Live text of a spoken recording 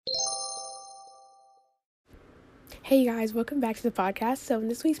Hey guys, welcome back to the podcast. So in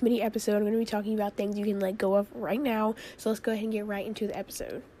this week's mini episode, I'm going to be talking about things you can let go of right now. So let's go ahead and get right into the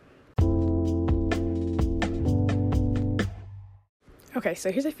episode. Okay,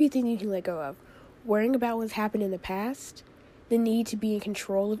 so here's a few things you can let go of. Worrying about what's happened in the past, the need to be in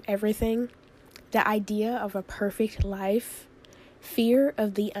control of everything, the idea of a perfect life, fear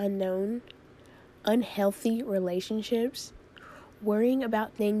of the unknown, unhealthy relationships, worrying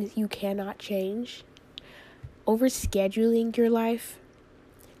about things you cannot change, overscheduling your life,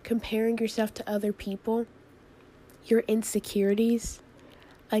 comparing yourself to other people, your insecurities,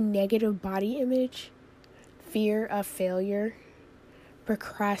 a negative body image, fear of failure,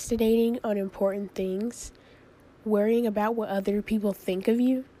 procrastinating on important things, worrying about what other people think of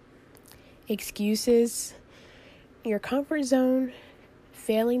you, excuses, your comfort zone,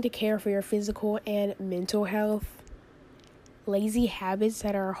 failing to care for your physical and mental health, lazy habits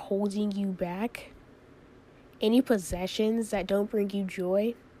that are holding you back, any possessions that don't bring you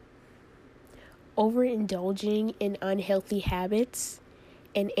joy, overindulging in unhealthy habits,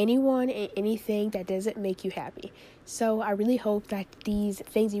 and anyone and anything that doesn't make you happy. So I really hope that these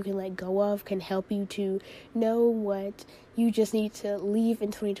things you can let go of can help you to know what you just need to leave in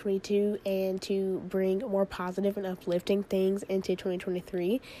 2022 and to bring more positive and uplifting things into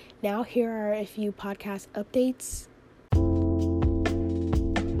 2023. Now, here are a few podcast updates.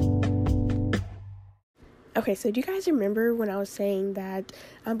 Okay, so do you guys remember when I was saying that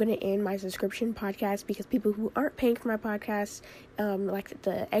I'm going to end my subscription podcast because people who aren't paying for my podcast, like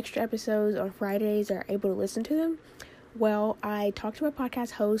the extra episodes on Fridays, are able to listen to them? Well, I talked to my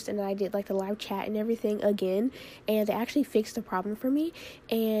podcast host and I did like the live chat and everything again, and they actually fixed the problem for me,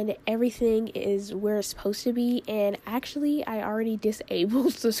 and everything is where it's supposed to be. And actually, I already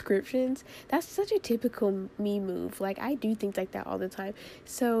disabled subscriptions. That's such a typical me move. Like, I do things like that all the time.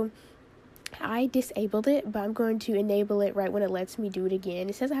 So I disabled it, but I'm going to enable it right when it lets me do it again.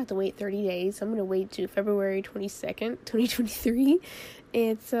 It says I have to wait 30 days, so I'm going to wait to February 22nd, 2023.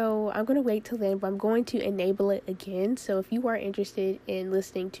 And so I'm going to wait till then, but I'm going to enable it again. So if you are interested in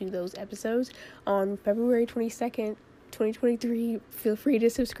listening to those episodes on February 22nd, 2023, feel free to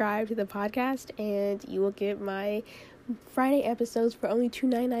subscribe to the podcast and you will get my Friday episodes for only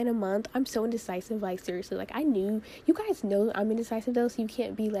 $2.99 a month. I'm so indecisive, like seriously, like I knew, you guys know I'm indecisive though, so you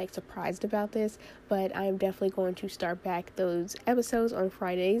can't be like surprised about this, but I'm definitely going to start back those episodes on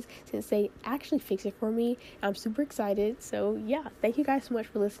Fridays since they actually fix it for me. I'm super excited. So yeah, thank you guys so much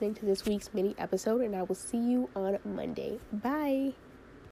for listening to this week's mini episode, and I will see you on Monday. Bye.